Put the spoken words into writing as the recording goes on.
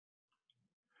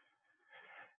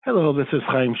Hello, this is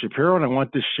Chaim Shapiro, and I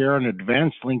want to share an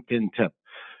advanced LinkedIn tip.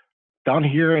 Down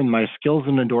here in my skills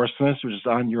and endorsements, which is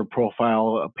on your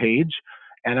profile page,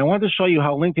 and I want to show you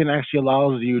how LinkedIn actually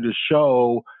allows you to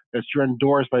show that you're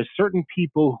endorsed by certain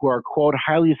people who are, quote,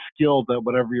 highly skilled at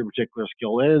whatever your particular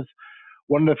skill is.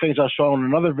 One of the things I'll show in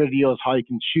another video is how you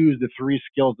can choose the 3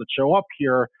 skills that show up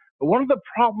here. But one of the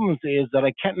problems is that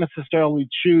I can't necessarily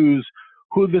choose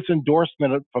who this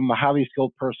endorsement from the highly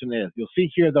skilled person is. You'll see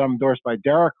here that I'm endorsed by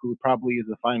Derek, who probably is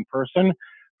a fine person.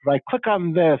 If I click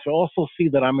on this, you'll also see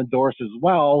that I'm endorsed as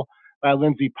well by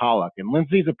Lindsay Pollock. And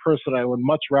Lindsay's a person I would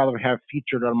much rather have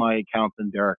featured on my account than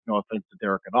Derek. No offense to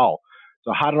Derek at all.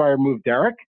 So how do I remove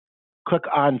Derek? Click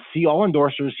on See All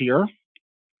Endorsers here.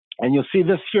 And you'll see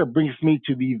this here brings me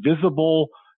to the visible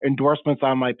endorsements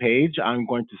on my page. I'm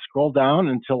going to scroll down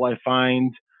until I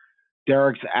find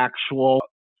Derek's actual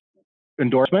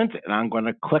endorsement, and I'm going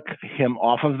to click him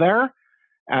off of there.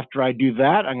 After I do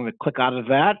that, I'm going to click out of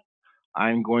that.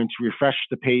 I'm going to refresh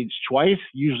the page twice.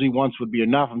 Usually once would be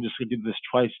enough. I'm just going to do this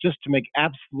twice just to make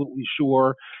absolutely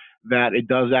sure that it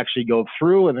does actually go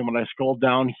through. And then when I scroll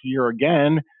down here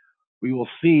again, we will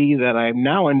see that I'm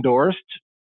now endorsed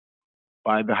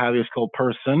by the highly skilled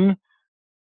person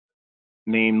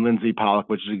named Lindsay Pollock,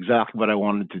 which is exactly what I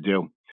wanted to do.